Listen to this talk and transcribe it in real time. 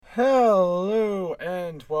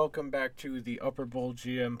welcome back to the Upper Bowl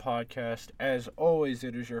GM podcast. As always,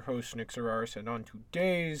 it is your host, Nick Zararis, and on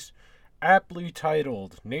today's aptly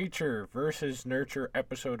titled Nature versus Nurture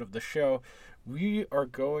episode of the show, we are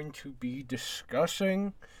going to be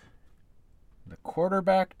discussing the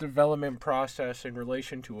quarterback development process in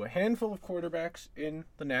relation to a handful of quarterbacks in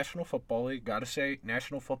the National Football League. Gotta say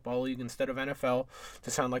National Football League instead of NFL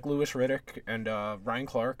to sound like Louis Riddick and Ryan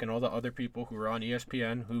Clark and all the other people who are on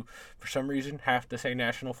ESPN who, for some reason, have to say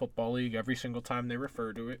National Football League every single time they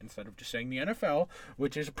refer to it instead of just saying the NFL,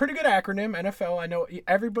 which is a pretty good acronym. NFL, I know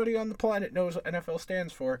everybody on the planet knows what NFL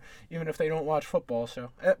stands for, even if they don't watch football.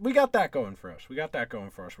 So we got that going for us. We're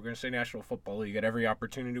going to say National Football League at every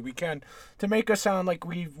opportunity we can to make us sound like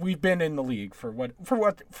we've been in the league for what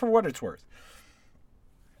it's worth.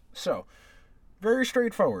 So, very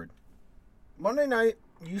straightforward. Monday night,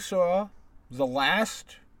 you saw the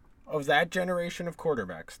last of that generation of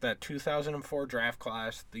quarterbacks, that 2004 draft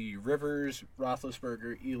class, the Rivers,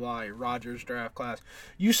 Roethlisberger, Eli, Rodgers draft class.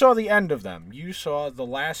 You saw the end of them. You saw the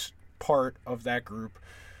last part of that group.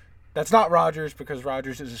 That's not Rodgers because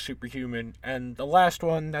Rodgers is a superhuman. And the last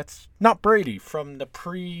one, that's not Brady from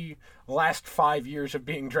the last 5 years of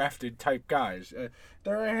being drafted type guys.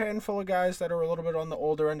 There are a handful of guys that are a little bit on the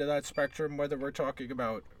older end of that spectrum, whether we're talking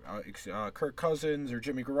about Kirk Cousins or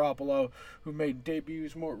Jimmy Garoppolo, who made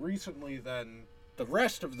debuts more recently than the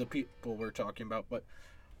rest of the people we're talking about. But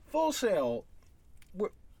full sail,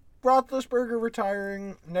 Roethlisberger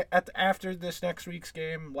retiring after this next week's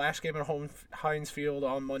game, last game at home Heinz Field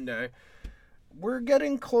on Monday. We're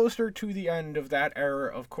getting closer to the end of that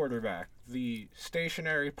era of quarterback, the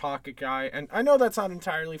stationary pocket guy. And I know that's not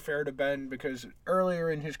entirely fair to Ben because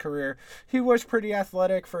earlier in his career, he was pretty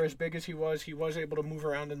athletic for as big as he was. He was able to move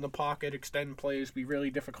around in the pocket, extend plays, be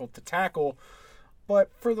really difficult to tackle.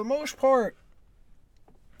 But for the most part,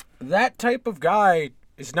 that type of guy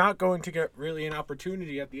is not going to get really an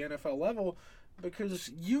opportunity at the NFL level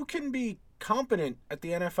because you can be competent at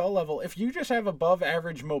the NFL level. If you just have above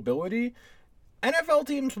average mobility, NFL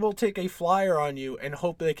teams will take a flyer on you and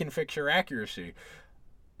hope they can fix your accuracy.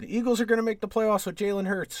 The Eagles are going to make the playoffs with Jalen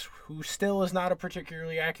Hurts, who still is not a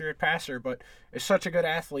particularly accurate passer, but is such a good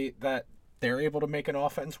athlete that they're able to make an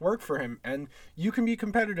offense work for him. And you can be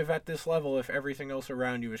competitive at this level if everything else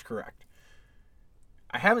around you is correct.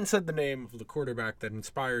 I haven't said the name of the quarterback that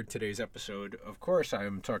inspired today's episode. Of course, I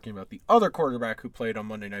am talking about the other quarterback who played on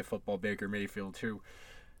Monday Night Football, Baker Mayfield, who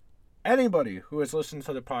anybody who has listened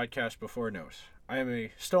to the podcast before knows. I am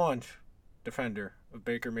a staunch defender of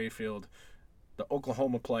Baker Mayfield, the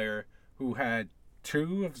Oklahoma player who had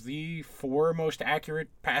 2 of the 4 most accurate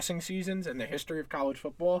passing seasons in the history of college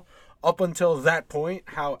football. Up until that point,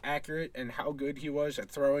 how accurate and how good he was at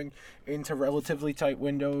throwing into relatively tight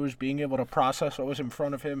windows, being able to process what was in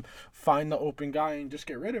front of him, find the open guy, and just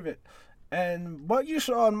get rid of it. And what you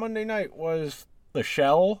saw on Monday night was the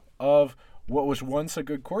shell of what was once a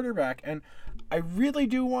good quarterback. And I really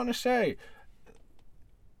do want to say,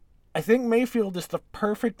 I think Mayfield is the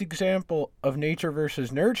perfect example of nature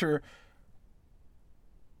versus nurture,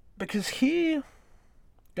 because he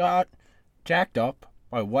got jacked up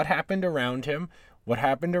by what happened around him. What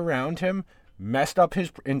happened around him messed up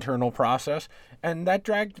his internal process, and that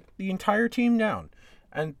dragged the entire team down.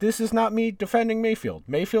 And this is not me defending Mayfield.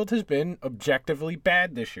 Mayfield has been objectively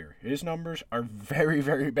bad this year. His numbers are very,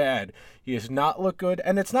 very bad. He has not looked good,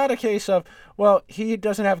 and it's not a case of, well, he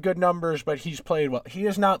doesn't have good numbers, but he's played well. He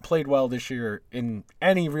has not played well this year in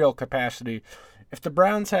any real capacity. If the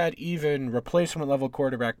Browns had even replacement-level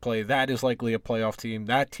quarterback play, that is likely a playoff team.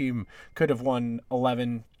 That team could have won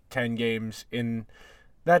 11, 10 games in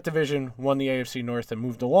that division, won the AFC North, and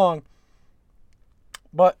moved along.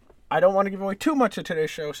 But I don't want to give away too much of today's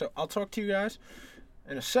show, so I'll talk to you guys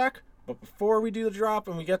in a sec. But before we do the drop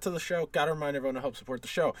and we get to the show, got to remind everyone to help support the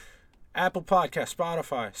show. Apple Podcasts,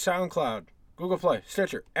 Spotify, SoundCloud, Google Play,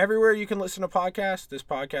 Stitcher, everywhere you can listen to podcasts. This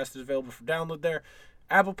podcast is available for download there.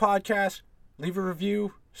 Apple Podcasts. Leave a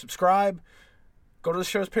review, subscribe, go to the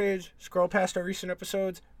show's page, scroll past our recent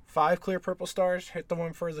episodes, 5 clear purple stars, hit the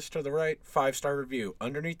one furthest to the right, 5-star review.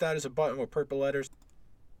 Underneath that is a button with purple letters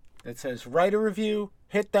that says write a review,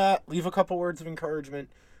 hit that, leave a couple words of encouragement.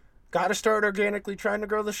 Got to start organically trying to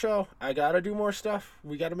grow the show. I got to do more stuff.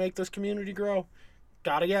 We got to make this community grow.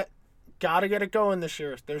 Got to get it going this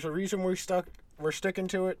year. There's a reason we're sticking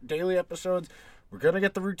to it, daily episodes. We're going to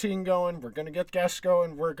get the routine going. We're going to get guests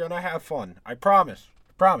going. We're going to have fun. I promise.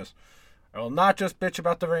 I will not just bitch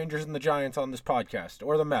about the Rangers and the Giants on this podcast,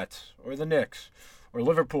 or the Mets, or the Knicks, or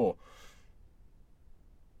Liverpool,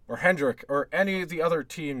 or Hendrick, or any of the other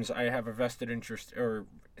teams I have a vested interest, or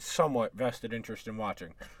somewhat vested interest in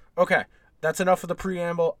watching. Okay, that's enough of the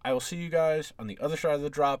preamble. I will see you guys on the other side of the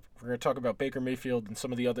drop. We're going to talk about Baker Mayfield and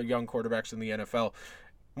some of the other young quarterbacks in the NFL,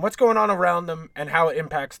 and what's going on around them and how it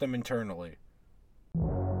impacts them internally.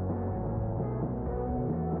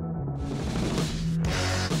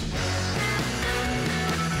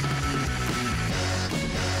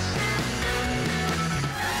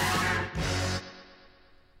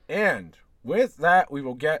 And with that, we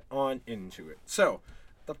will get on into it. So,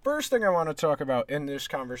 the first thing I want to talk about in this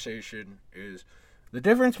conversation is the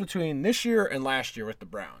difference between this year and last year with the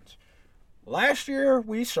Browns. Last year,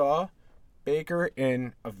 we saw Baker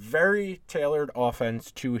in a very tailored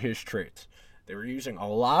offense to his traits. They were using a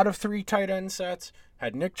lot of 3 tight end sets,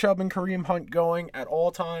 had Nick Chubb and Kareem Hunt going at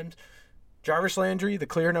all times. Jarvis Landry, the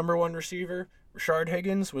clear number 1 receiver. Rashard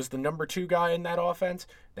Higgins was the number 2 guy in that offense.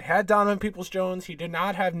 They had Donovan Peoples-Jones. He did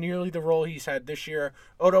not have nearly the role he's had this year.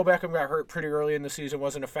 Odell Beckham got hurt pretty early in the season,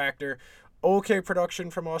 wasn't a factor. Okay production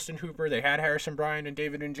from Austin Hooper. They had Harrison Bryant and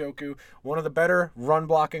David Njoku, one of the better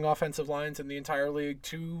run-blocking offensive lines in the entire league.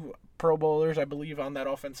 2 Pro Bowlers, I believe, on that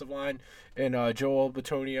offensive line, in Joel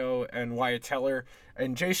Bitonio and Wyatt Teller.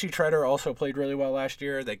 And J.C. Treader also played really well last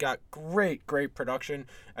year. They got great production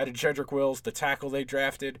out of Jedrick Wills, the tackle they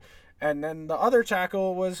drafted. And then the other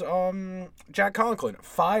tackle was Jack Conklin.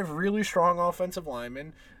 5 really strong offensive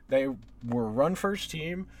linemen. They were run-first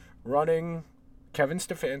team, running Kevin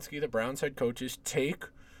Stefanski, the Browns head coach's take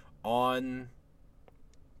on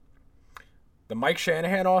the Mike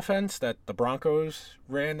Shanahan offense that the Broncos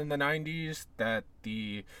ran in the 90s, that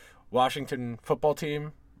the Washington football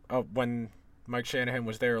team, when Mike Shanahan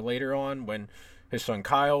was there later on, when his son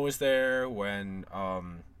Kyle was there, when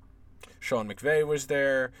Sean McVay was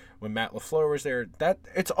there, when Matt LaFleur was there. That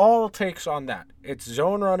it's all takes on that. It's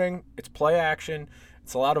zone running, it's play action,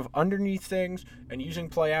 it's a lot of underneath things, and using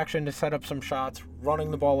play action to set up some shots,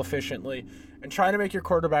 running the ball efficiently, and trying to make your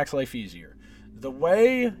quarterback's life easier. The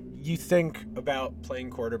way you think about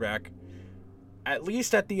playing quarterback, at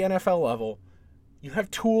least at the NFL level, you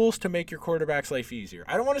have tools to make your quarterback's life easier.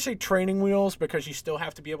 I don't want to say training wheels because you still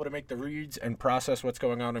have to be able to make the reads and process what's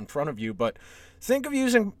going on in front of you, but think of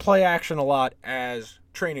using play action a lot as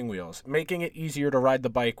training wheels, making it easier to ride the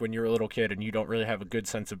bike when you're a little kid and you don't really have a good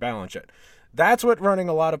sense of balance yet. That's what running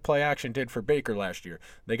a lot of play action did for Baker last year.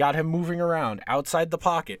 They got him moving around outside the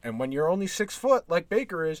pocket, and when you're only 6 foot like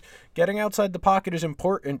Baker is, getting outside the pocket is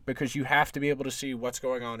important because you have to be able to see what's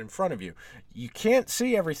going on in front of you. You can't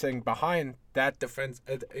see everything behind that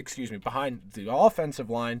behind the offensive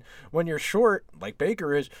line when you're short like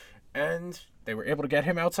Baker is, and they were able to get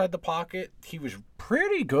him outside the pocket. He was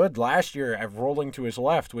pretty good last year at rolling to his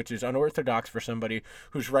left, which is unorthodox for somebody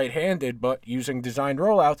who's right-handed, but using designed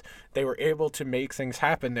rollouts, they were able to make things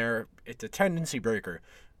happen there. It's a tendency breaker.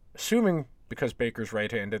 Assuming because Baker's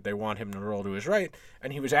right-handed, they want him to roll to his right,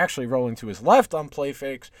 and he was actually rolling to his left on play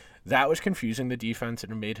fakes. That was confusing the defense,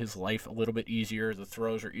 and it made his life a little bit easier. The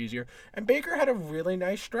throws are easier. And Baker had a really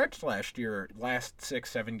nice stretch last year, last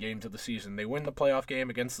 6-7 games of the season. They win the playoff game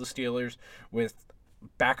against the Steelers with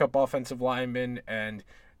backup offensive linemen and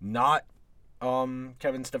not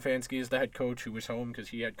Kevin Stefanski as the head coach, who was home because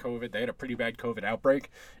he had COVID. They had a pretty bad COVID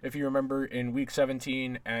outbreak, if you remember, in Week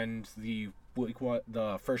 17 and the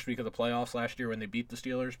first week of the playoffs last year when they beat the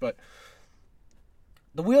Steelers. But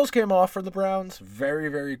the wheels came off for the Browns very,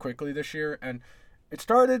 very quickly this year, and it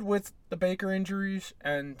started with the Baker injuries,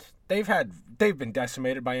 and they've been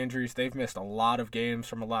decimated by injuries. They've missed a lot of games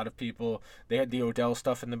from a lot of people. They had the Odell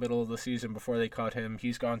stuff in the middle of the season before they cut him.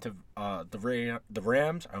 He's gone to the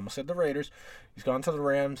Rams. I almost said the Raiders. He's gone to the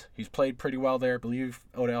Rams. He's played pretty well there. I believe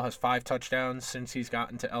Odell has 5 touchdowns since he's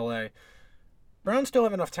gotten to LA. Browns still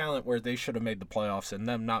have enough talent where they should have made the playoffs, and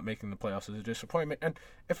them not making the playoffs is a disappointment. And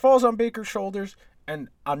it falls on Baker's shoulders, and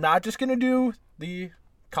I'm not just going to do the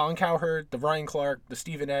Colin Cowherd, the Ryan Clark, the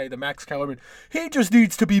Stephen A., the Max Kellerman. He just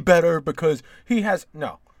needs to be better because he has...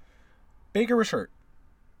 No. Baker was hurt.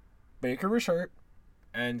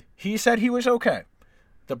 And he said he was okay.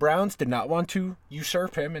 The Browns did not want to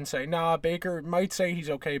usurp him and say, nah, Baker might say he's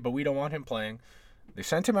okay, but we don't want him playing. They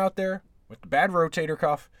sent him out there with the bad rotator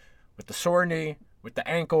cuff, with the sore knee, with the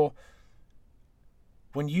ankle.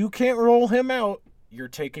 When you can't roll him out, you're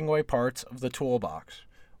taking away parts of the toolbox.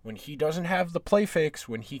 When he doesn't have the play fakes,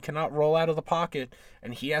 when he cannot roll out of the pocket,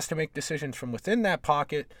 and he has to make decisions from within that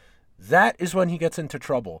pocket, that is when he gets into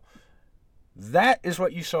trouble. That is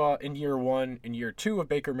what you saw in year 1 and year 2 of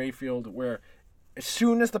Baker Mayfield, where as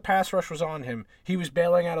soon as the pass rush was on him, he was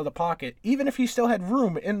bailing out of the pocket, even if he still had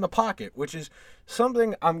room in the pocket, which is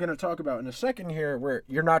something I'm going to talk about in a second here, where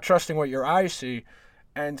you're not trusting what your eyes see.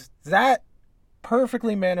 And that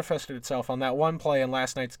perfectly manifested itself on that one play in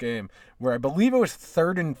last night's game where I believe it was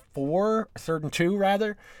 3rd and 2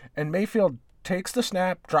 rather, and Mayfield takes the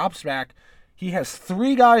snap, drops back. He has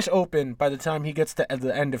 3 guys open by the time he gets to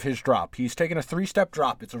the end of his drop. He's taking a 3-step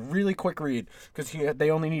drop. It's a really quick read because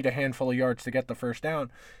they only need a handful of yards to get the first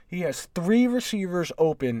down. He has 3 receivers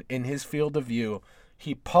open in his field of view.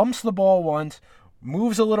 He pumps the ball once,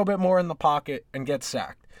 moves a little bit more in the pocket, and gets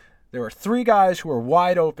sacked. There are 3 guys who are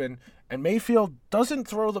wide open, and Mayfield doesn't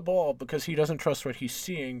throw the ball because he doesn't trust what he's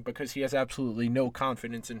seeing, because he has absolutely no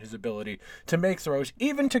confidence in his ability to make throws,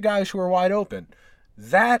 even to guys who are wide open.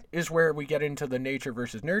 That is where we get into the nature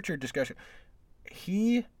versus nurture discussion.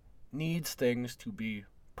 He needs things to be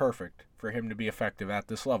perfect for him to be effective at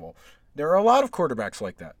this level. There are a lot of quarterbacks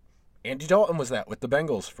like that. Andy Dalton was that with the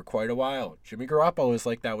Bengals for quite a while. Jimmy Garoppolo is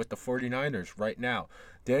like that with the 49ers right now.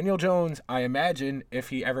 Daniel Jones, I imagine, if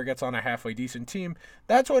he ever gets on a halfway decent team,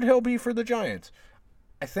 that's what he'll be for the Giants.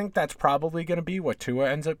 I think that's probably going to be what Tua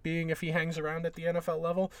ends up being if he hangs around at the NFL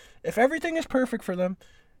level. If everything is perfect for them,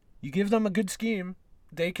 you give them a good scheme,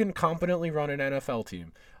 they can competently run an NFL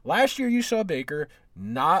team. Last year you saw Baker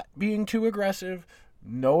not being too aggressive,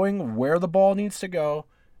 knowing where the ball needs to go,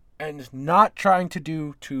 and not trying to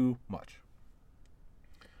do too much.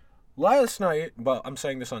 Last night, well, I'm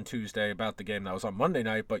saying this on Tuesday about the game that was on Monday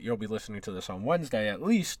night, but you'll be listening to this on Wednesday, at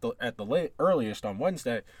least at the earliest on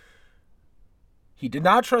Wednesday. He did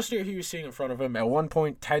not trust what he was seeing in front of him. At one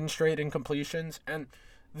point, 10 straight incompletions. And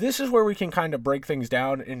this is where we can kind of break things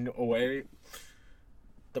down in a way.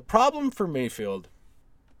 The problem for Mayfield,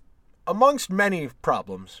 amongst many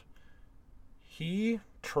problems, he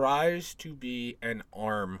tries to be an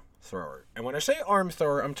arm thrower. And when I say arm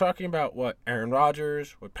thrower, I'm talking about what Aaron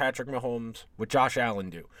Rodgers, what Patrick Mahomes, what Josh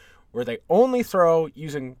Allen do, where they only throw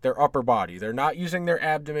using their upper body. They're not using their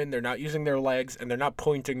abdomen, they're not using their legs, and they're not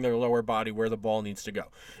pointing their lower body where the ball needs to go.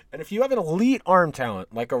 And if you have an elite arm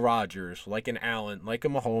talent like a Rodgers, like an Allen, like a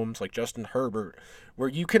Mahomes, like Justin Herbert, where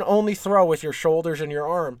you can only throw with your shoulders and your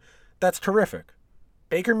arm, that's terrific.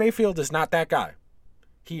 Baker Mayfield is not that guy.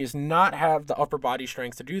 He does not have the upper body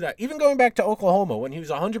strength to do that. Even going back to Oklahoma, when he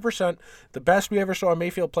was 100% the best we ever saw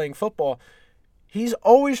Mayfield playing football, he's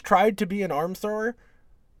always tried to be an arm thrower.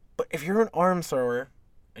 But if you're an arm thrower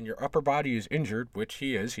and your upper body is injured, which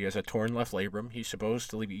he is, he has a torn left labrum. He's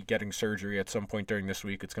supposed to be getting surgery at some point during this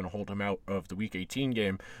week. It's going to hold him out of the Week 18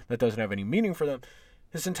 game. That doesn't have any meaning for them.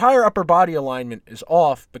 His entire upper body alignment is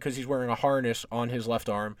off because he's wearing a harness on his left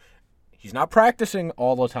arm. He's not practicing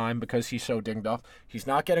all the time because he's so dinged up. He's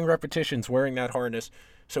not getting repetitions wearing that harness.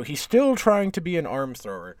 So he's still trying to be an arm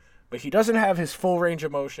thrower, but he doesn't have his full range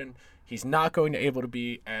of motion. He's not going to be able to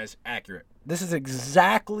be as accurate. This is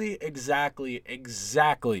exactly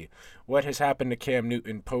what has happened to Cam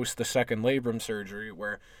Newton post the second labrum surgery,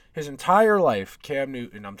 where his entire life, Cam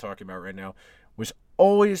Newton, I'm talking about right now, was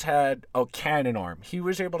always had a cannon arm. He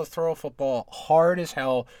was able to throw a football hard as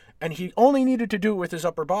hell, and he only needed to do it with his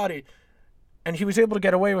upper body. And he was able to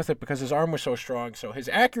get away with it because his arm was so strong. So his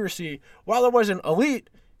accuracy, while it wasn't elite,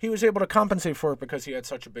 he was able to compensate for it because he had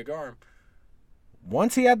such a big arm.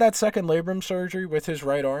 Once he had that second labrum surgery with his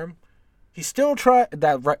right arm, he still tried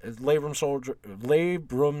that labrum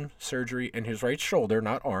surgery in his right shoulder,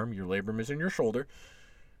 not arm. Your labrum is in your shoulder.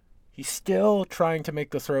 He's still trying to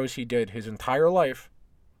make the throws he did his entire life,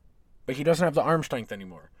 but he doesn't have the arm strength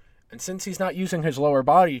anymore. And since he's not using his lower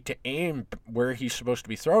body to aim where he's supposed to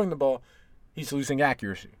be throwing the ball, he's losing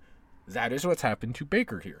accuracy. That is what's happened to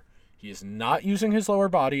Baker here. He is not using his lower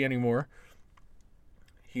body anymore.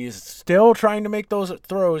 He is still trying to make those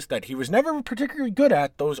throws that he was never particularly good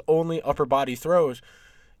at, those only upper body throws.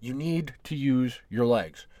 You need to use your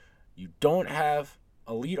legs. You don't have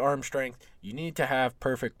elite arm strength. You need to have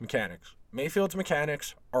perfect mechanics. Mayfield's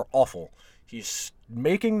mechanics are awful. He's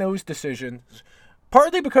making those decisions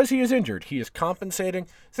partly because he is injured. He is compensating.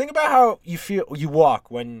 Think about how you walk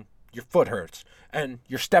when your foot hurts, and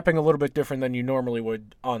you're stepping a little bit different than you normally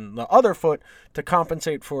would on the other foot to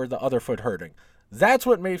compensate for the other foot hurting. That's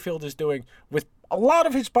what Mayfield is doing with a lot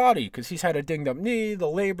of his body, because he's had a dinged up knee, the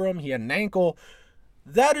labrum, he had an ankle.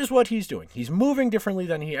 That is what he's doing. He's moving differently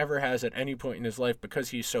than he ever has at any point in his life because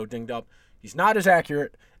he's so dinged up. He's not as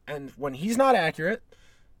accurate, and when he's not accurate,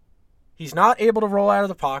 he's not able to roll out of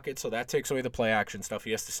the pocket, so that takes away the play action stuff.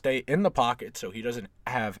 He has to stay in the pocket, so he doesn't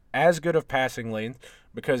have as good of passing lanes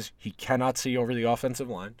because he cannot see over the offensive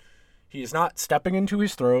line. He is not stepping into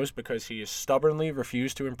his throws because he has stubbornly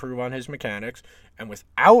refused to improve on his mechanics. And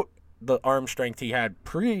without the arm strength he had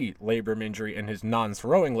pre-labrum injury and his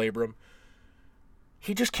non-throwing labrum,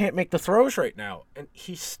 he just can't make the throws right now. And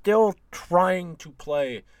he's still trying to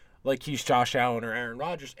play like he's Josh Allen or Aaron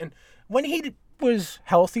Rodgers. And when he was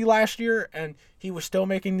healthy last year and he was still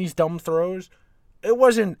making these dumb throws, it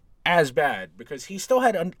wasn't as bad because he still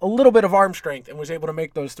had a little bit of arm strength and was able to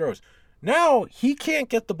make those throws. Now he can't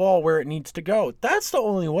get the ball where it needs to go. That's the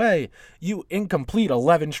only way you incomplete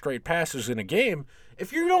 11 straight passes in a game.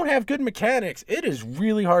 If you don't have good mechanics, it is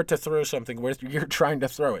really hard to throw something where you're trying to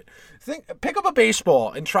throw it. Pick up a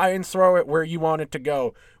baseball and try and throw it where you want it to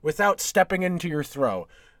go without stepping into your throw.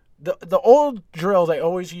 The old drill they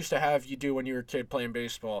always used to have you do when you were a kid playing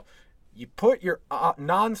baseball, you put your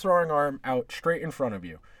non-throwing arm out straight in front of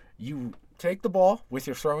you. You take the ball with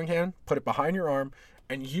your throwing hand, put it behind your arm,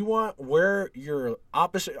 and you want where your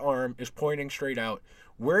opposite arm is pointing straight out.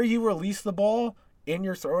 Where you release the ball in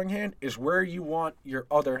your throwing hand is where you want your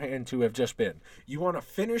other hand to have just been. You want to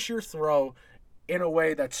finish your throw in a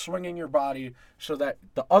way that's swinging your body so that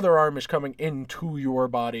the other arm is coming into your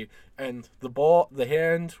body and the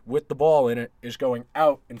hand with the ball in it is going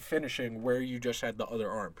out and finishing where you just had the other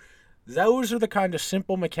arm. Those are the kind of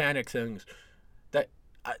simple mechanic things that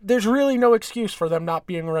there's really no excuse for them not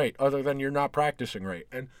being right other than you're not practicing right.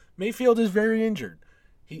 And Mayfield is very injured.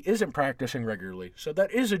 He isn't practicing regularly, so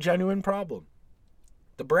that is a genuine problem.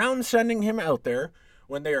 The Browns sending him out there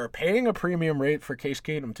when they are paying a premium rate for Case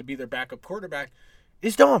Keenum to be their backup quarterback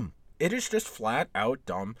is dumb. It is just flat out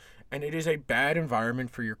dumb, and it is a bad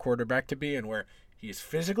environment for your quarterback to be in where he is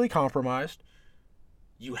physically compromised.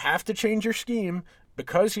 You have to change your scheme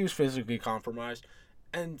because he was physically compromised,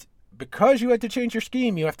 and because you had to change your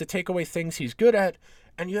scheme, you have to take away things he's good at,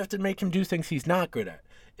 and you have to make him do things he's not good at.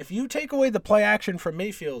 If you take away the play action from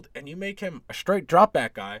Mayfield and you make him a straight drop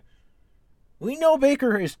back guy, we know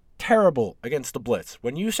Baker is terrible against the blitz.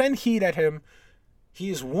 When you send heat at him, he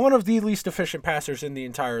is one of the least efficient passers in the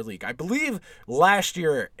entire league. I believe last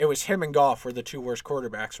year it was him and Goff were the two worst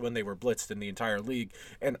quarterbacks when they were blitzed in the entire league.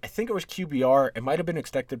 And I think it was QBR. It might have been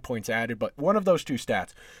expected points added, but one of those two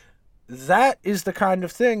stats. That is the kind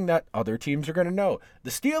of thing that other teams are going to know. The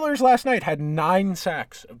Steelers last night had 9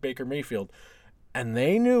 sacks of Baker Mayfield, and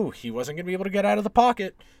they knew he wasn't going to be able to get out of the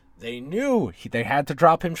pocket. They knew they had to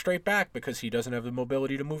drop him straight back because he doesn't have the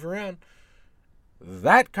mobility to move around.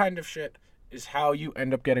 That kind of shit is how you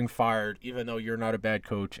end up getting fired, even though you're not a bad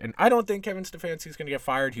coach. And I don't think Kevin Stefanski is going to get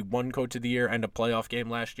fired. He won Coach of the Year and a playoff game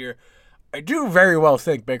last year. I do very well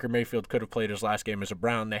think Baker Mayfield could have played his last game as a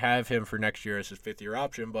Brown. They have him for next year as his 5th-year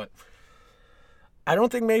option, but I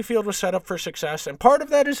don't think Mayfield was set up for success, and part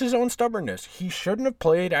of that is his own stubbornness. He shouldn't have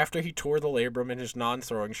played after he tore the labrum in his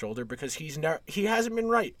non-throwing shoulder because he hasn't been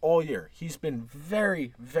right all year. He's been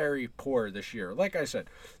very, very poor this year. Like I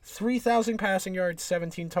said, 3,000 passing yards,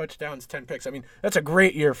 17 touchdowns, 10 picks. I mean, that's a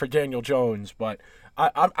great year for Daniel Jones, but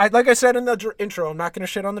I like I said in the intro, I'm not going to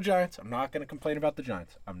shit on the Giants. I'm not going to complain about the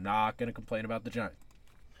Giants.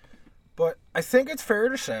 But I think it's fair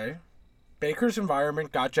to say Baker's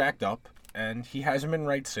environment got jacked up, and he hasn't been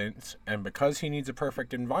right since. And because he needs a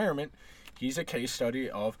perfect environment, he's a case study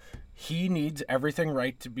of he needs everything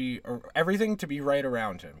to be right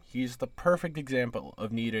around him. He's the perfect example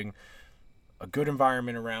of needing a good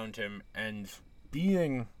environment around him and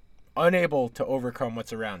being unable to overcome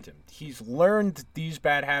what's around him. He's learned these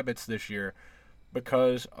bad habits this year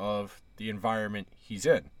because of the environment he's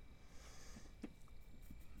in.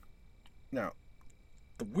 Now,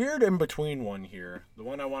 the weird in-between one here, the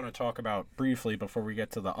one I want to talk about briefly before we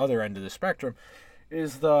get to the other end of the spectrum,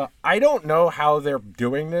 is I don't know how they're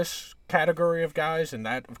doing this category of guys, and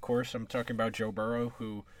that, of course, I'm talking about Joe Burrow,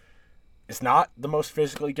 who is not the most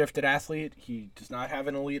physically gifted athlete. He does not have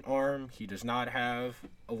an elite arm. He does not have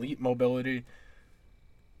elite mobility.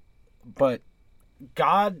 But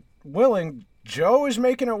God willing, Joe is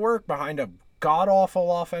making it work behind a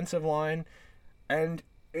god-awful offensive line, and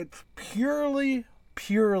it's purely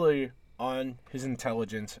on his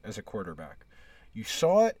intelligence as a quarterback. You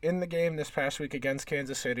saw it in the game this past week against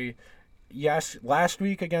Kansas City. Yes, last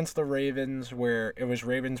week against the Ravens, where it was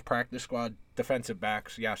Ravens practice squad defensive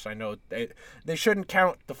backs. Yes, I know they shouldn't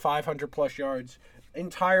count the 500-plus yards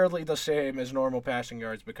entirely the same as normal passing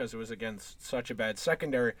yards because it was against such a bad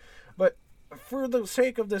secondary. But for the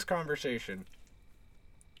sake of this conversation,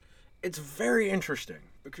 it's very interesting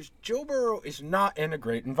because Joe Burrow is not in a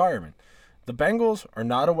great environment. The Bengals are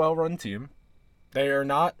not a well-run team. They are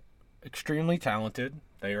not extremely talented.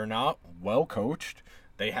 They are not well-coached.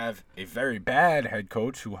 They have a very bad head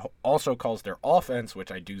coach who also calls their offense,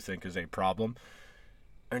 which I do think is a problem.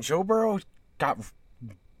 And Joe Burrow gotten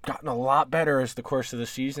a lot better as the course of the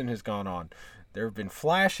season has gone on. There have been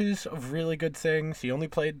flashes of really good things. He only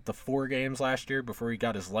played the 4 games last year before he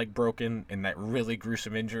got his leg broken in that really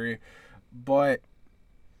gruesome injury. But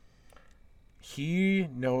he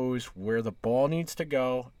knows where the ball needs to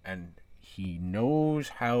go, and he knows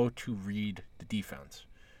how to read the defense.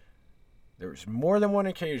 There's more than one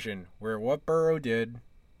occasion where what Burrow did,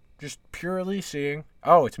 just purely seeing,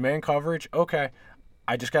 oh, it's man coverage, okay,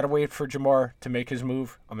 I just got to wait for Ja'Marr to make his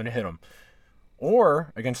move, I'm going to hit him.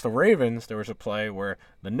 Or, against the Ravens, there was a play where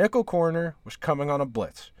the nickel corner was coming on a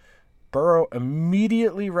blitz. Burrow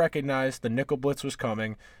immediately recognized the nickel blitz was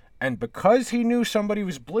coming, and because he knew somebody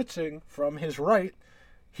was blitzing from his right,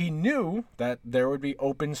 he knew that there would be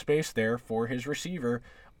open space there for his receiver.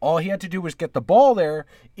 All he had to do was get the ball there.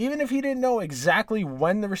 Even if he didn't know exactly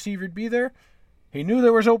when the receiver would be there, he knew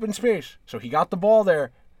there was open space. So he got the ball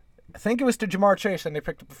there. I think it was to Ja'Marr Chase, and they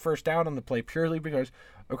picked up the first down on the play purely because,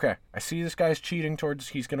 okay, I see this guy's cheating towards,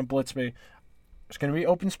 he's going to blitz me. There's going to be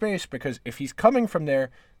open space because if he's coming from there,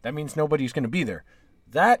 that means nobody's going to be there.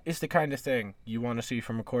 That is the kind of thing you want to see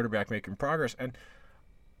from a quarterback making progress. And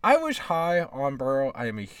I was high on Burrow. I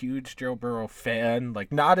am a huge Joe Burrow fan.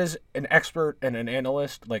 Like, not as an expert and an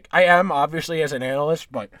analyst. Like, I am, obviously, as an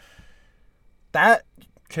analyst, but that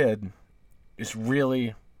kid is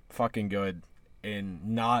really fucking good in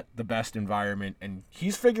not the best environment, and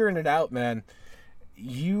he's figuring it out, man.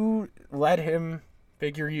 You let him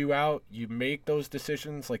figure you out. You make those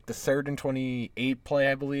decisions, like the 3rd and 28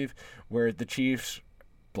 play, I believe, where the Chiefs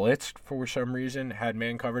blitzed for some reason, had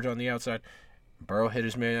man coverage on the outside. Burrow hit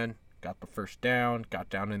his man, got the first down, got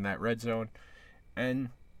down in that red zone. And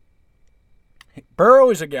Burrow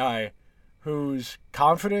is a guy whose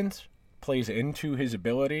confidence plays into his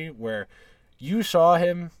ability, where you saw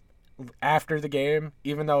him after the game,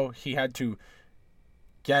 even though he had to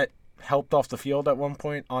get helped off the field at one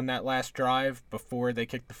point on that last drive before they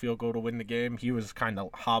kicked the field goal to win the game, he was kind of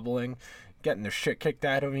hobbling, getting the shit kicked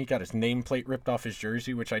at him. He got his nameplate ripped off his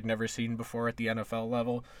jersey, which I'd never seen before at the NFL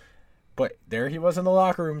level. But there he was in the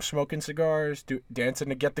locker room smoking cigars, dancing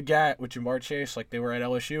to Get the Gat with Ja'Marr Chase like they were at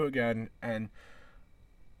LSU again. And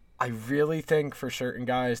I really think for certain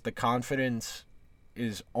guys, the confidence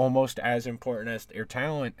is almost as important as their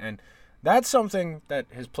talent. And that's something that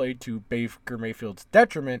has played to Baker Mayfield's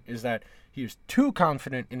detriment, is that he is too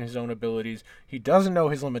confident in his own abilities. He doesn't know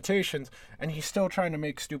his limitations, and he's still trying to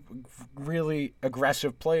make really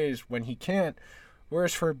aggressive plays when he can't.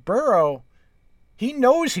 Whereas for Burrow, he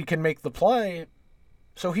knows he can make the play,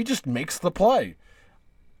 so he just makes the play.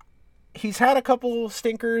 He's had a couple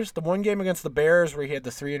stinkers. The one game against the Bears where he had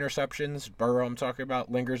the 3 interceptions, Burrow I'm talking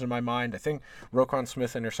about, lingers in my mind. I think Roquan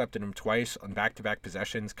Smith intercepted him twice on back-to-back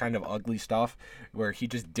possessions. Kind of ugly stuff where he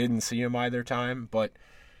just didn't see him either time. But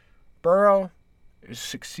Burrow is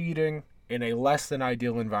succeeding in a less than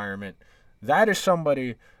ideal environment. That is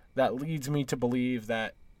somebody that leads me to believe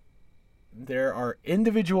that there are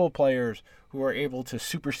individual players who are able to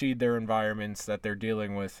supersede their environments that they're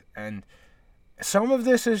dealing with. And some of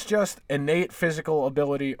this is just innate physical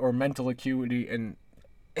ability or mental acuity, and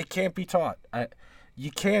it can't be taught. You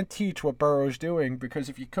can't teach what Burrow's doing, because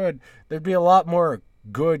if you could, there'd be a lot more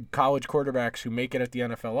good college quarterbacks who make it at the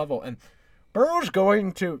NFL level. And Burrow is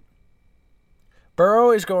going to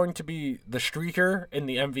be the streaker in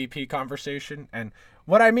the MVP conversation. And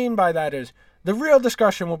what I mean by that is the real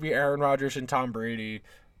discussion will be Aaron Rodgers and Tom Brady.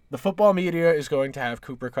 The football media is going to have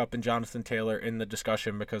Cooper Kupp and Jonathan Taylor in the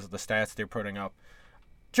discussion because of the stats they're putting up.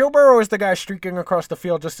 Joe Burrow is the guy streaking across the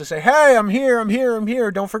field just to say, hey, I'm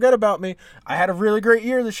here. Don't forget about me. I had a really great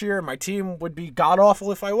year this year. My team would be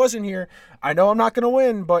god-awful if I wasn't here. I know I'm not going to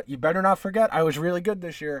win, but you better not forget I was really good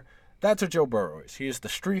this year. That's what Joe Burrow is. He is the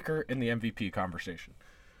streaker in the MVP conversation.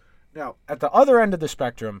 Now, at the other end of the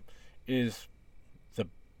spectrum is the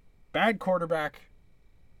bad quarterback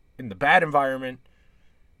in the bad environment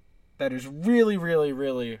that is really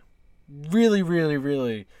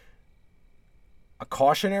a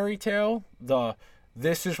cautionary tale.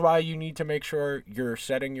 This is why you need to make sure you're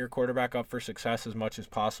setting your quarterback up for success as much as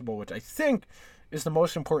possible, which I think is the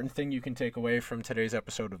most important thing you can take away from today's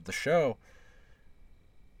episode of the show.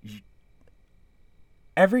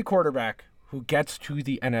 Every quarterback who gets to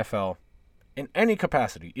the NFL in any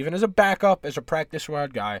capacity, even as a backup, as a practice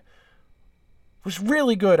squad guy, was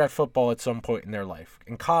really good at football at some point in their life.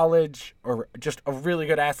 In college, or just a really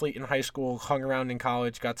good athlete in high school, hung around in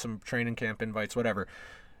college, got some training camp invites, whatever.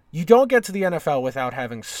 You don't get to the NFL without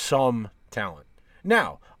having some talent.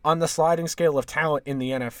 Now, on the sliding scale of talent in the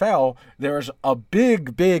NFL, there's a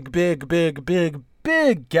big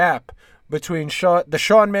gap between the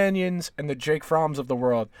Sean Mannions and the Jake Fromms of the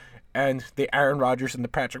world and the Aaron Rodgers and the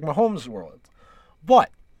Patrick Mahomes world. But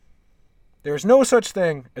there is no such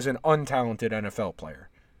thing as an untalented NFL player.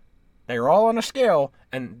 They are all on a scale,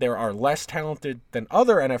 and there are less talented than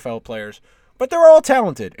other NFL players, but they're all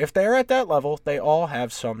talented. If they're at that level, they all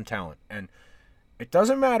have some talent. And it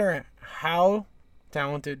doesn't matter how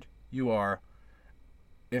talented you are,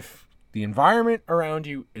 if the environment around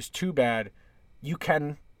you is too bad, you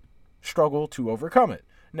can struggle to overcome it.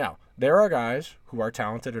 Now, there are guys who are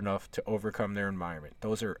talented enough to overcome their environment.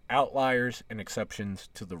 Those are outliers and exceptions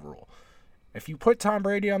to the rule. If you put Tom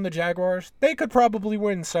Brady on the Jaguars, they could probably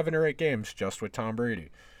win 7 or 8 games just with Tom Brady.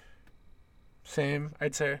 Same,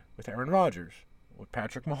 I'd say, with Aaron Rodgers, with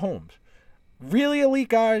Patrick Mahomes. Really elite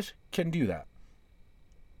guys can do that.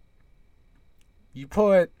 You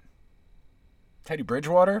put Teddy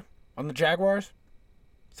Bridgewater on the Jaguars,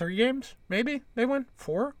 3 games, maybe they win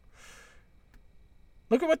 4.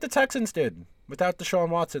 Look at what the Texans did without Deshaun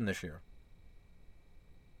Watson this year.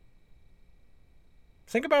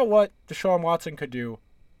 Think about what Deshaun Watson could do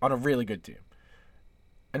on a really good team.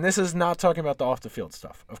 And this is not talking about the off-the-field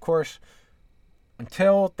stuff. Of course,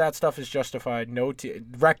 until that stuff is justified,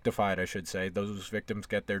 rectified, I should say, those victims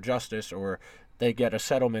get their justice or they get a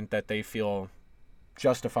settlement that they feel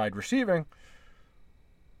justified receiving.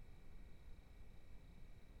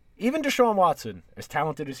 Even Deshaun Watson, as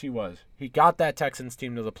talented as he was, he got that Texans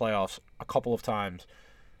team to the playoffs a couple of times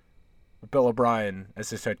with Bill O'Brien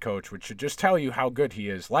as his head coach, which should just tell you how good he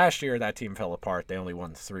is. Last year, that team fell apart. They only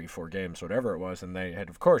won 3-4 games, whatever it was, and they had,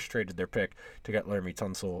 of course, traded their pick to get Laremy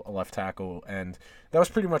Tunsil, a left tackle, and that was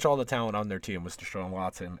pretty much all the talent on their team was Deshaun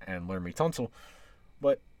Watson and Laremy Tunsil.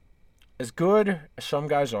 But as good as some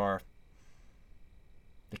guys are,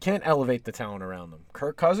 they can't elevate the talent around them.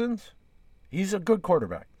 Kirk Cousins, he's a good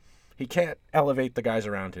quarterback. He can't elevate the guys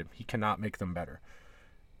around him. He cannot make them better.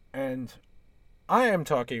 And I am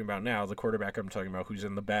talking about now, the quarterback I'm talking about who's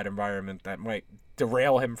in the bad environment that might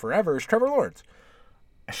derail him forever is Trevor Lawrence.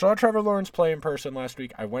 I saw Trevor Lawrence play in person last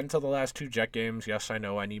week. I went to the last 2 Jet games. Yes, I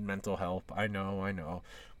know I need mental help. I know.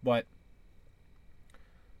 But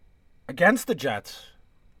against the Jets,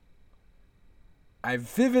 I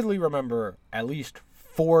vividly remember at least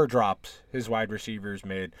 4 drops his wide receivers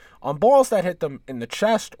made on balls that hit them in the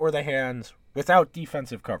chest or the hands without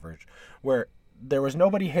defensive coverage, where there was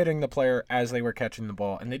nobody hitting the player as they were catching the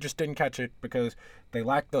ball, and they just didn't catch it because they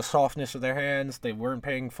lacked the softness of their hands. They weren't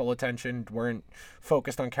paying full attention, weren't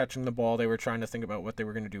focused on catching the ball. They were trying to think about what they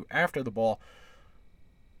were going to do after the ball.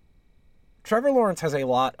 Trevor Lawrence has a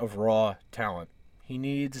lot of raw talent. He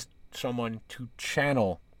needs someone to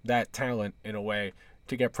channel that talent in a way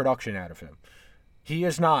to get production out of him. He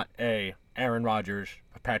is not a Aaron Rodgers,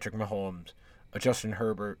 a Patrick Mahomes, a Justin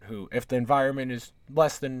Herbert, who, if the environment is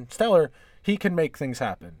less than stellar, he can make things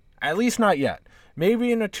happen. At least not yet.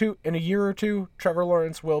 Maybe in a year or two, Trevor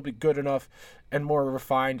Lawrence will be good enough and more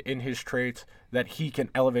refined in his traits that he can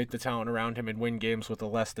elevate the talent around him and win games with a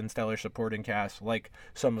less than stellar supporting cast, like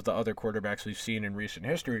some of the other quarterbacks we've seen in recent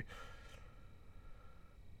history.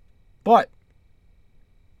 But,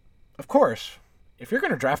 of course, if you're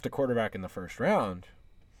going to draft a quarterback in the first round,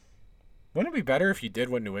 wouldn't it be better if you did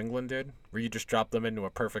what New England did, where you just dropped them into a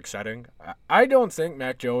perfect setting? I don't think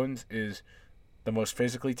Mac Jones is the most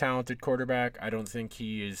physically talented quarterback. I don't think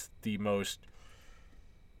he is the most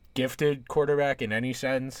gifted quarterback in any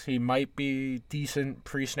sense. He might be decent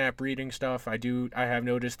pre-snap reading stuff. I have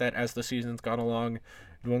noticed that as the season's gone along,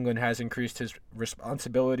 New England has increased his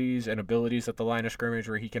responsibilities and abilities at the line of scrimmage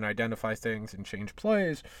where he can identify things and change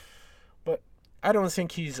plays. But I don't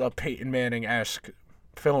think he's a Peyton Manning-esque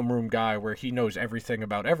film room guy where he knows everything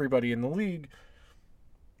about everybody in the league.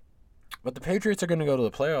 But the Patriots are going to go to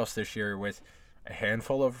the playoffs this year with a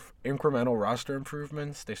handful of incremental roster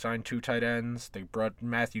improvements. They signed 2 tight ends. They brought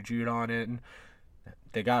Matthew Judon in.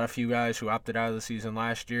 They got a few guys who opted out of the season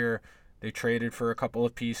last year. They traded for a couple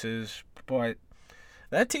of pieces. But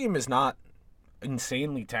that team is not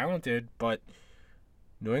insanely talented. But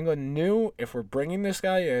New England knew if we're bringing this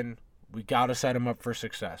guy in, we got to set him up for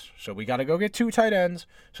success. So we got to go get 2 tight ends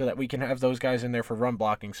so that we can have those guys in there for run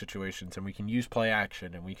blocking situations and we can use play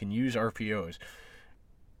action and we can use RPOs.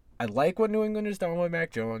 I like what New England has done with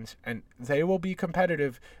Mac Jones, and they will be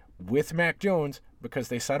competitive with Mac Jones because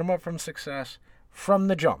they set him up from success from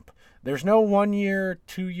the jump. There's no 1 year,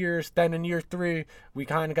 2 years, then in year 3, we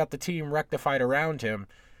kind of got the team rectified around him.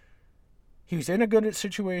 He's in a good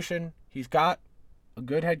situation. He's got a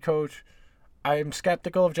good head coach. I am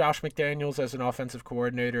skeptical of Josh McDaniels as an offensive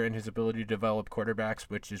coordinator and his ability to develop quarterbacks,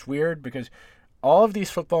 which is weird because all of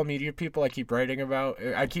these football media people I keep reading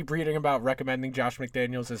about recommending Josh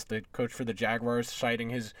McDaniels as the coach for the Jaguars,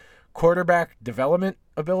 citing his quarterback development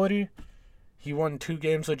ability. He won 2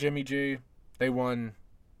 games with Jimmy G. They won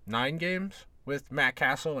 9 games with Matt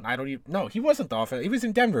Castle, and he wasn't the offense. He was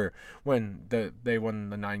in Denver when they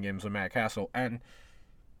won the 9 games with Matt Castle, and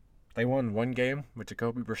They won one game with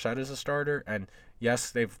Jacoby Brissett as a starter, and yes,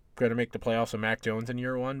 they've going to make the playoffs with Mac Jones in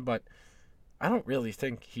year one, but I don't really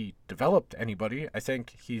think he developed anybody. I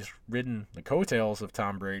think he's ridden the coattails of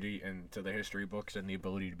Tom Brady into the history books and the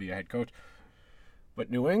ability to be a head coach. But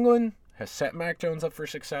New England has set Mac Jones up for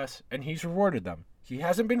success, and he's rewarded them. He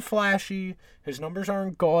hasn't been flashy. His numbers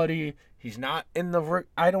aren't gaudy. He's not in the...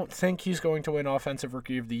 I don't think he's going to win Offensive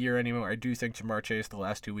Rookie of the Year anymore. I do think Ja'Marr Chase, the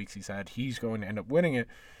last 2 weeks he's had, he's going to end up winning it.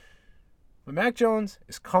 But Mac Jones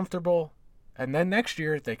is comfortable, and then next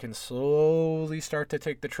year they can slowly start to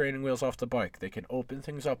take the training wheels off the bike. They can open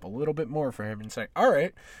things up a little bit more for him and say, all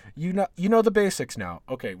right, you know the basics now.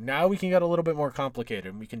 Okay, now we can get a little bit more complicated,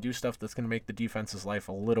 and we can do stuff that's going to make the defense's life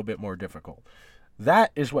a little bit more difficult.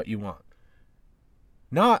 That is what you want.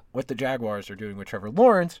 Not what the Jaguars are doing with Trevor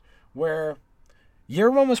Lawrence, where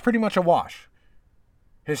year one was pretty much a wash.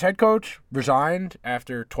 His head coach resigned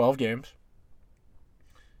after 12 games.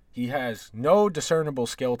 He has no discernible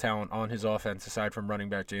skill talent on his offense aside from running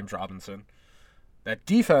back James Robinson. That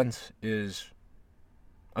defense is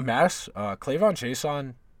a mess. Clavon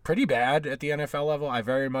Chason, pretty bad at the NFL level. I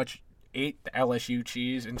very much ate the LSU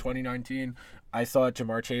cheese in 2019. I thought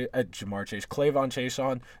Clavon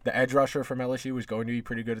Chason, the edge rusher from LSU, was going to be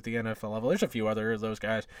pretty good at the NFL level. There's a few other of those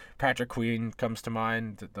guys. Patrick Queen comes to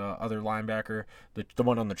mind, the other linebacker, the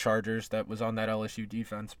one on the Chargers that was on that LSU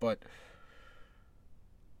defense. But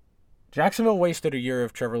Jacksonville wasted a year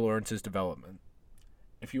of Trevor Lawrence's development.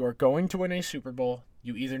 If you are going to win a Super Bowl,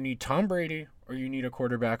 you either need Tom Brady or you need a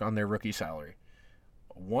quarterback on their rookie salary.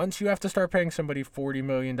 Once you have to start paying somebody $40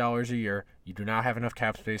 million a year, you do not have enough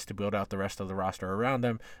cap space to build out the rest of the roster around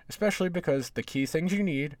them, especially because the key things you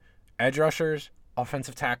need, edge rushers,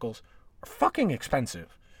 offensive tackles, are fucking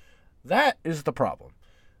expensive. That is the problem.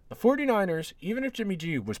 The 49ers, even if Jimmy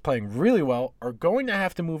G was playing really well, are going to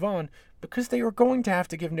have to move on because they are going to have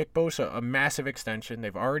to give Nick Bosa a massive extension.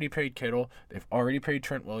 They've already paid Kittle. They've already paid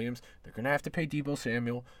Trent Williams. They're going to have to pay Deebo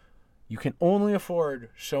Samuel. You can only afford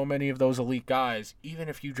so many of those elite guys, even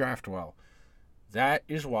if you draft well. That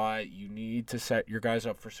is why you need to set your guys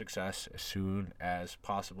up for success as soon as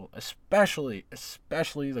possible, especially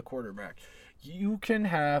the quarterback. You can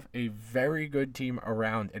have a very good team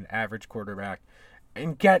around an average quarterback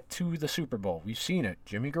and get to the Super Bowl. We've seen it.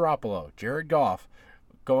 Jimmy Garoppolo, Jared Goff,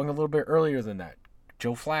 going a little bit earlier than that,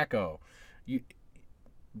 Joe Flacco.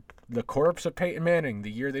 The corpse of Peyton Manning, the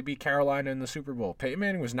year they beat Carolina in the Super Bowl. Peyton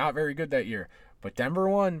Manning was not very good that year, but Denver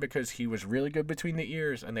won because he was really good between the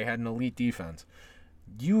ears and they had an elite defense.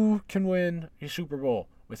 You can win a Super Bowl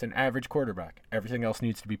with an average quarterback. Everything else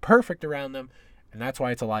needs to be perfect around them, and that's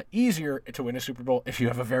why it's a lot easier to win a Super Bowl if you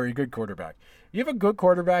have a very good quarterback. You have a good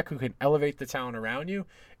quarterback who can elevate the talent around you.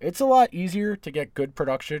 It's a lot easier to get good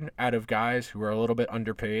production out of guys who are a little bit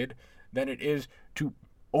underpaid than it is to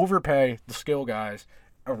overpay the skill guys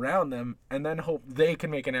around them and then hope they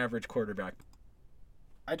can make an average quarterback.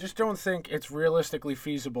 I just don't think it's realistically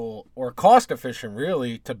feasible or cost efficient,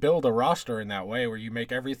 really, to build a roster in that way where you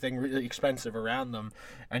make everything really expensive around them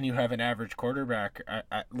and you have an average quarterback.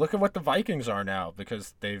 Look at what the Vikings are now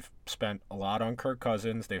because they've spent a lot on Kirk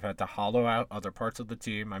Cousins. They've had to hollow out other parts of the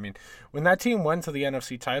team. I mean, when that team went to the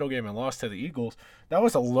NFC title game and lost to the Eagles, that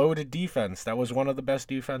was a loaded defense. That was one of the best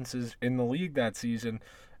defenses in the league that season.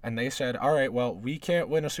 And they said, all right, well, we can't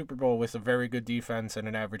win a Super Bowl with a very good defense and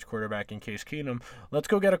an average quarterback in Case Keenum. Let's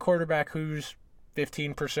go get a quarterback who's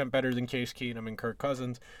 15% better than Case Keenum and Kirk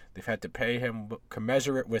Cousins. They've had to pay him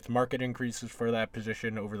commensurate with market increases for that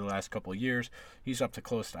position over the last couple of years. He's up to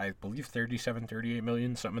close to, I believe, 38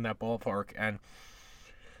 million, something in that ballpark. And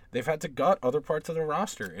they've had to gut other parts of the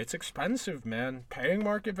roster. It's expensive, man. Paying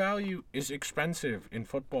market value is expensive in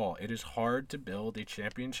football. It is hard to build a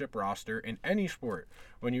championship roster in any sport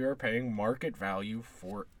when you are paying market value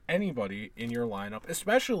for anybody in your lineup,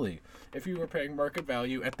 especially if you are paying market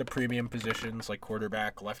value at the premium positions like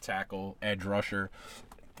quarterback, left tackle, edge rusher,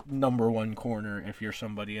 number one corner, if you're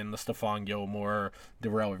somebody in the Stephon Gilmore,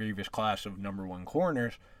 Darrelle Revis class of number one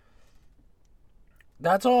corners.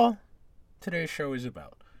 That's all today's show is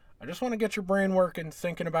about. I just want to get your brain working,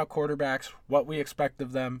 thinking about quarterbacks, what we expect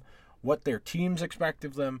of them, what their teams expect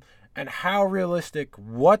of them, and how realistic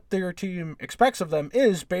what their team expects of them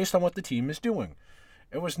is based on what the team is doing.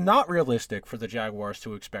 It was not realistic for the Jaguars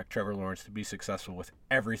to expect Trevor Lawrence to be successful with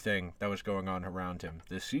everything that was going on around him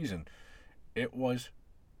this season. It was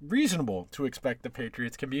reasonable to expect the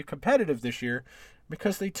Patriots can be competitive this year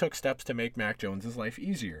because they took steps to make Mac Jones' life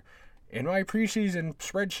easier. In my preseason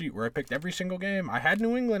spreadsheet where I picked every single game, I had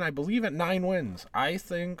New England, I believe, at 9 wins. I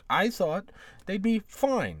thought they'd be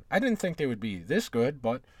fine. I didn't think they would be this good,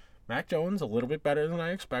 but Mac Jones, a little bit better than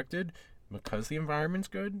I expected. because the environment's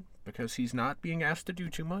good, because he's not being asked to do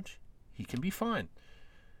too much, he can be fine.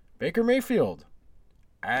 Baker Mayfield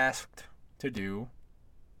asked to do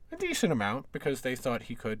a decent amount because they thought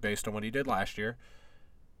he could based on what he did last year.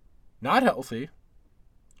 Not healthy,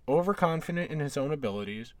 overconfident in his own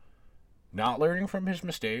abilities, not learning from his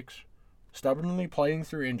mistakes, stubbornly playing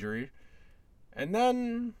through injury, and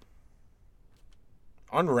then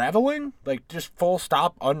unraveling, like just full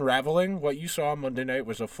stop unraveling. What you saw Monday night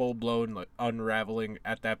was a full-blown unraveling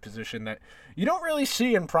at that position that you don't really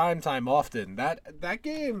see in primetime often. That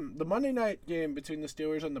game, the Monday night game between the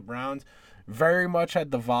Steelers and the Browns, very much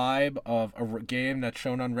had the vibe of a game that's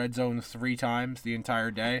shown on Red Zone 3 times the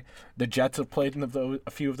entire day. The Jets have played in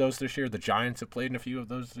a few of those this year. The Giants have played in a few of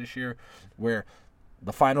those this year, where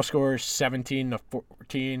the final score is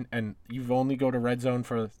 17-14, and you've only go to Red Zone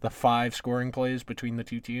for the 5 scoring plays between the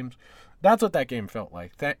two teams. That's what that game felt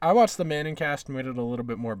like. I watched the Manning cast and made it a little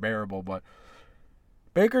bit more bearable, but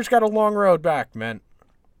Baker's got a long road back, man.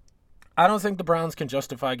 I don't think the Browns can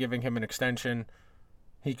justify giving him an extension.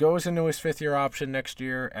 He goes into his 5th-year option next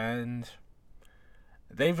year, and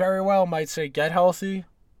they very well might say, get healthy,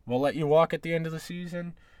 we'll let you walk at the end of the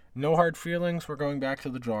season. No hard feelings, we're going back to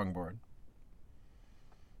the drawing board.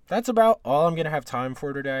 That's about all I'm going to have time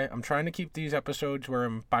for today. I'm trying to keep these episodes where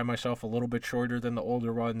I'm by myself a little bit shorter than the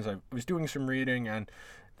older ones. I was doing some reading, and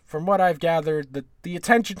from what I've gathered, the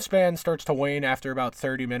attention span starts to wane after about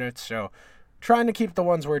 30 minutes, so trying to keep the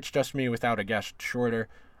ones where it's just me without a guest shorter.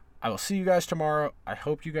 I will see you guys tomorrow. I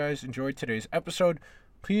hope you guys enjoyed today's episode.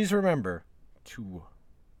 Please remember to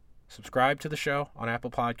subscribe to the show on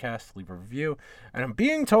Apple Podcasts, leave a review, and I'm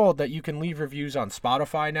being told that you can leave reviews on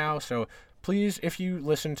Spotify now, so please, if you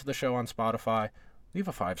listen to the show on Spotify, leave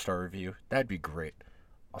a 5-star review. That'd be great.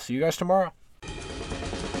 I'll see you guys tomorrow.